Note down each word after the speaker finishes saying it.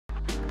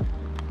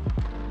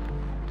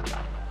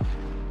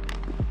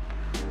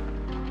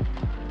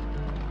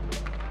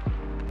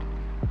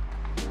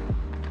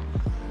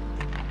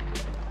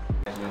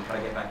try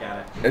to get back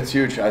at it? It's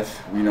huge.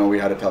 We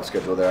had a tough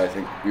schedule there. I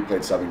think we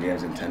played 7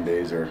 games in 10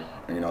 days, or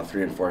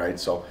 3 and 4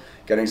 nights. So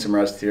getting some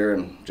rest here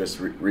and just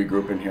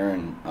regrouping here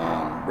and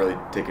really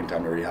taking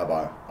time to rehab.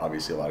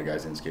 Obviously, a lot of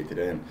guys didn't skate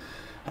today,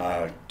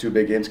 and 2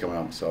 big games coming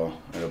up, so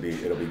it'll be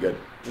good.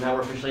 Now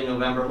we're officially in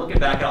November. Looking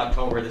back at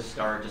October, this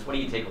start, just what do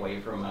you take away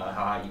from how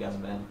high you guys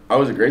have been? It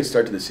was a great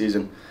start to the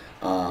season.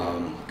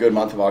 Good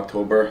month of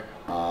October,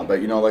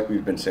 but like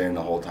we've been saying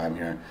the whole time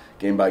here,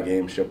 game by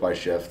game, shift by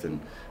shift,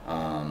 and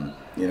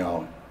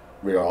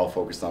we are all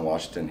focused on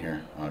Washington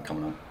here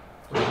coming up.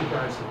 What you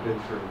guys have been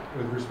through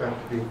with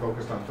respect to being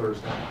focused on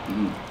Thursday?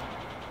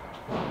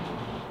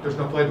 There's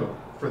no playbook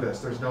for this.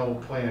 There's no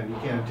plan. You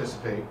can't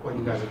anticipate what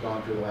you guys have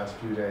gone through the last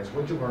few days.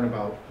 What did you learn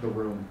about the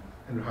room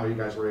and how you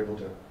guys were able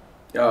to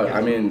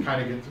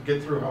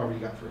get through however you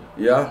got through?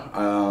 Yeah,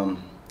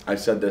 I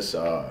said this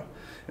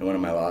in one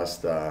of my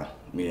last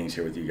meetings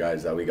here with you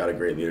guys, that we got a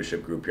great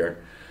leadership group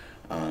here.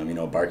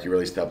 Barkey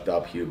really stepped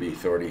up, Hubie,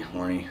 Thordy,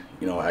 Horny,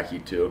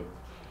 Eki too.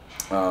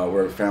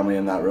 We're a family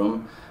in that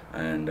room,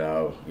 and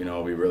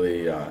we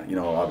really,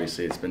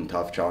 obviously it's been a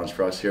tough challenge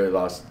for us here the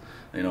last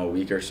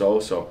week or so.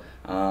 So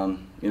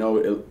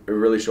it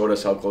really showed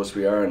us how close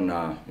we are, and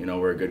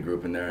we're a good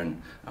group in there,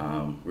 and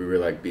we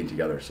really like being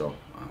together. So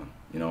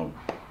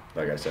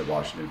like I said,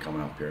 Washington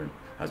coming up here,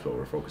 that's what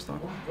we're focused on.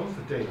 What was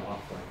the day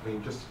off like? I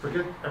mean, just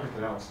forget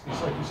everything else.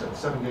 It's like you said,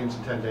 7 games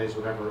in 10 days,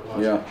 whatever it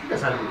was. Yeah. You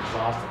guys had to be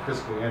exhausted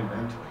physically and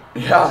mentally.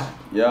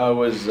 Yeah, it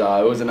was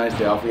a nice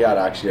day off. We had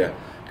actually a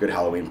good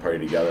Halloween party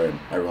together, and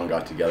everyone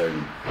got together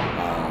and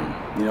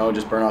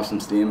just burn off some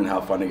steam and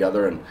have fun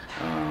together, and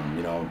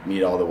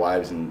meet all the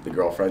wives and the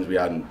girlfriends. We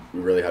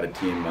really had a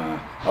team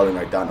outing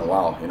like that in a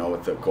while,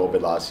 with the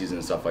COVID last season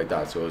and stuff like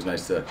that. So it was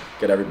nice to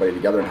get everybody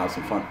together and have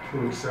some fun.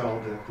 Who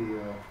excelled at the?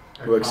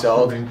 Who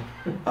excelled?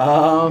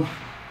 Our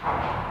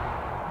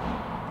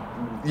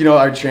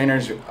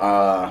trainers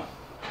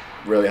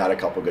really had a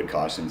couple good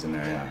costumes in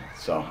there. Yeah,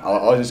 so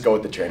I'll just go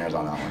with the trainers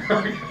on that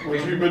one.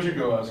 What'd you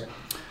go as?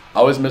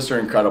 I was Mr.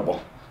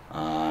 Incredible.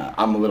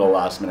 I'm a little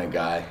last minute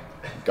guy.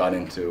 Got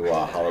into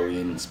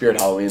Spirit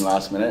Halloween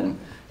last minute, and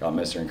got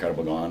Mr.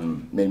 Incredible going,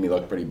 and made me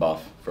look pretty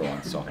buff for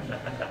once. So.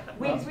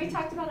 We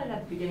talked about it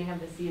at the beginning of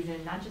the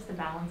season, not just the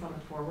balance on the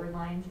forward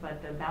lines,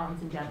 but the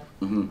balance in depth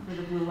for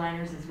the blue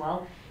liners as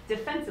well.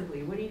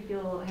 Defensively, what do you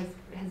feel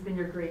has been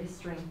your greatest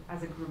strength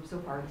as a group so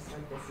far to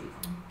start this season?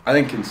 I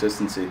think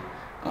consistency.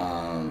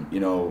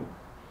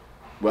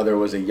 Whether it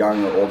was a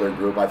young or older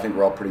group, I think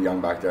we're all pretty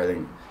young back there. I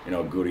think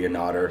Goody and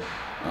Notter,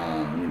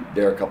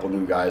 they're a couple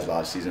new guys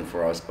last season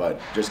for us, but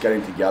just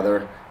getting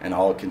together and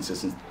all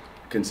consistency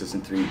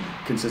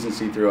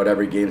throughout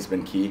every game has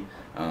been key.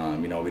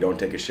 We don't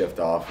take a shift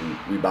off, and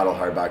we battle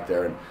hard back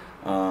there,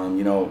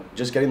 and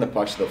just getting the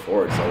pucks to the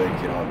forwards.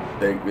 I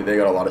think they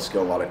got a lot of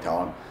skill, a lot of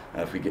talent.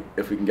 If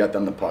we can get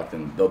them the puck,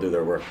 then they'll do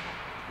their work.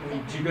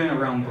 You've been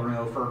around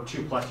Bruno for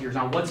 2+ years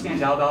now. What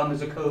stands out about him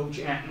as a coach,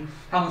 and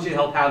how much did it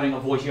help having a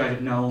voice you guys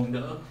have known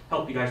to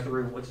help you guys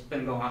through what's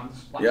been going on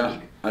this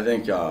last week? I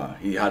think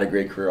he had a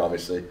great career,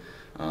 obviously.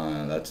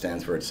 That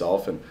stands for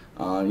itself, and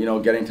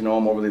getting to know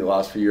him over the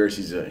last few years,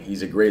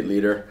 he's a great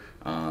leader.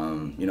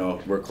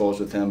 We're close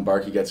with him.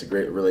 Barkey gets a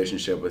great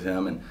relationship with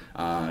him,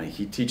 and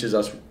he teaches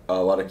us a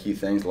lot of key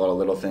things, a lot of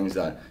little things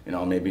that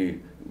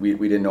maybe we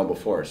didn't know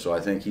before. So I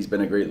think he's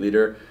been a great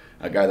leader,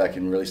 a guy that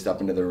can really step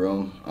into the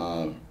room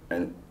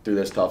and through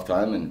this tough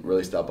time and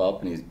really step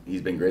up, and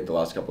he's been great the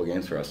last couple of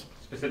games for us.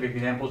 Specific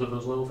examples of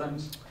those little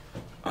things?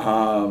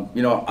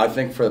 I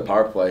think for the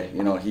power play,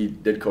 he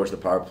did coach the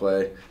power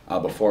play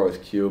before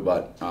with Q,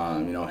 but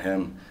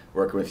him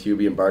working with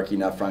Hubie and Barkey,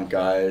 net front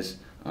guys,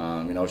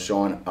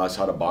 showing us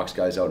how to box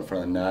guys out in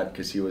front of the net,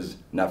 because he was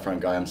net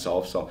front guy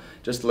himself. So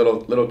just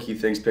little key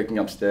things, picking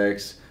up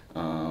sticks,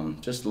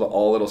 just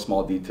all little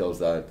small details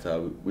that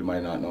we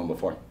might not know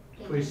before.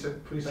 Please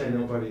say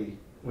nobody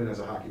went as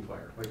a hockey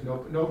player. Like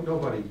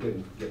nobody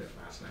didn't get it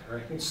last night,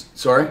 right?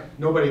 Sorry?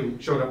 Nobody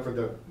showed up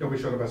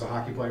as a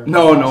hockey player.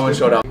 No one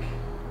showed up.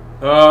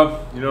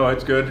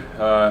 It's good.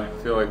 I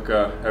feel like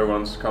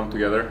everyone's come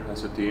together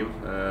as a team,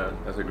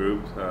 as a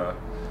group.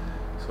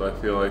 So I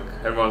feel like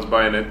everyone's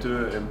buying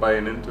into it,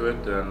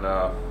 and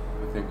I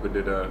think we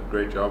did a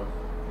great job.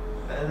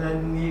 And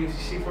then you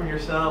see from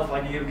yourself,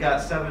 like you've got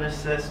 7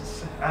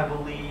 assists, I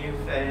believe,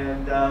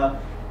 and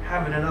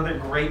having another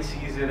great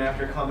season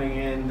after coming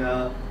in.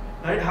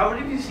 How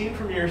have you seen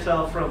from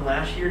yourself from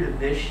last year to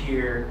this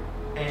year,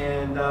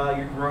 and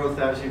your growth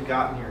as you've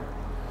gotten here?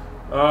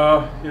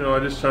 I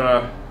just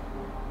try to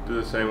do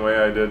the same way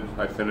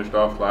I finished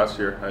off last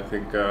year. I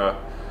think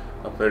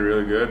I played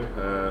really good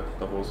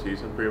the whole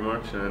season pretty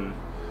much, and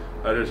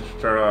I just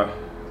try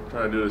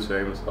to do the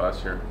same as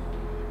last year.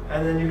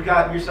 And then you've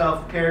got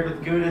yourself paired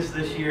with Gudis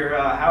this year.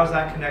 How's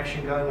that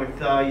connection going with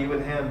you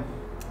and him?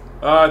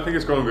 I think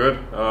it's going good.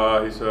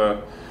 He's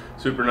a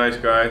super nice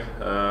guy,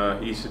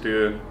 easy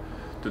to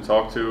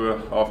talk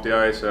to off the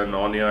ice and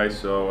on the ice,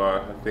 so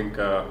I think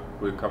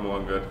we've come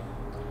along good.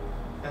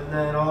 And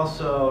then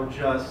also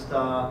just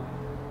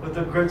with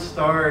a good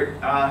start,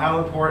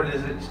 how important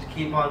is it just to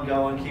keep on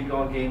going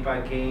game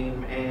by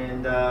game,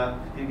 and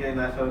keep getting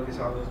that focus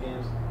on those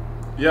games?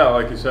 Yeah,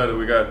 like you said,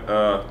 we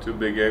got 2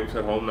 big games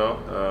at home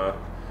now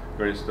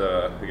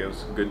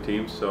against good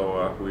teams,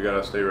 so we got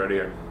to stay ready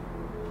here.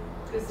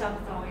 Gustav,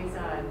 has always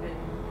been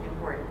an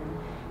important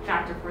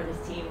factor for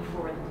this team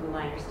for the Blue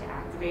Liners to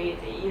activate.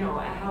 You know,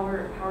 how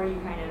are you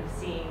kind of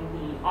seeing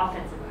the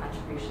offensive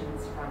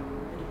contributions from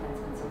the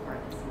defensemen so far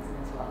this season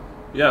as well?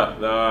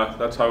 Yeah,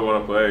 that's how we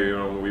want to play. You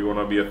know, we want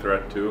to be a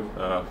threat too,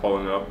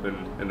 following up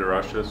in the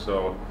rushes.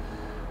 So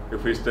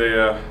if we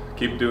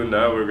keep doing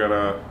that, we're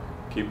gonna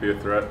keep be a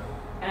threat.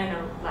 And I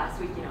know last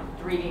week,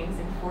 3 games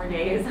in 4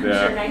 days. I'm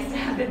Yeah. sure nice to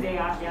have the day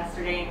off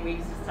yesterday, and Weegs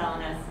was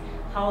telling us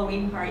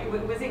Halloween party.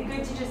 Was it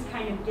good to just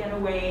kind of get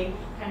away,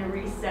 kind of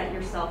reset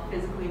yourself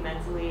physically,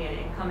 mentally,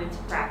 and come into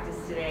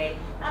practice today?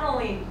 Not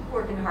only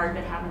working hard,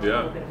 but having a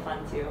little bit of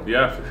fun too.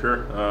 Yeah, for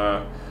sure.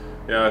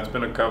 Yeah, it's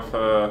been a couple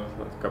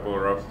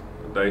of rough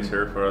days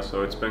here for us,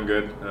 so it's been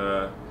good.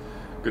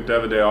 Good to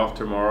have a day off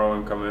tomorrow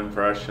and come in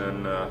fresh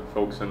and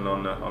focusing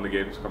on the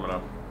games coming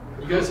up.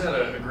 You guys had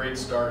a great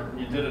start.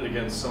 You did it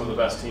against some of the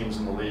best teams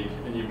in the league,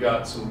 and you've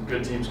got some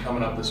good teams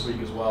coming up this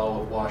week as well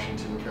with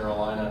Washington,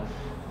 Carolina.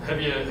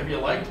 Have you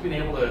liked being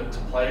able to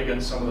play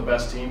against some of the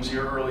best teams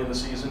here early in the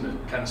season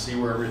to kind of see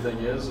where everything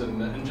is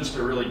and just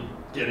to really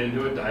get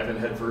into it, dive in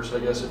head first, I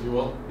guess, if you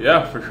will?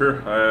 Yeah, for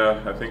sure.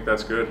 I think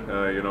that's good.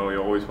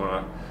 You always want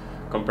to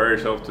compare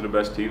yourself to the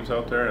best teams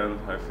out there, and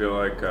I feel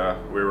like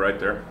we're right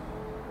there.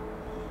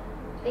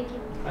 Thank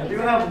you. I do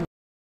have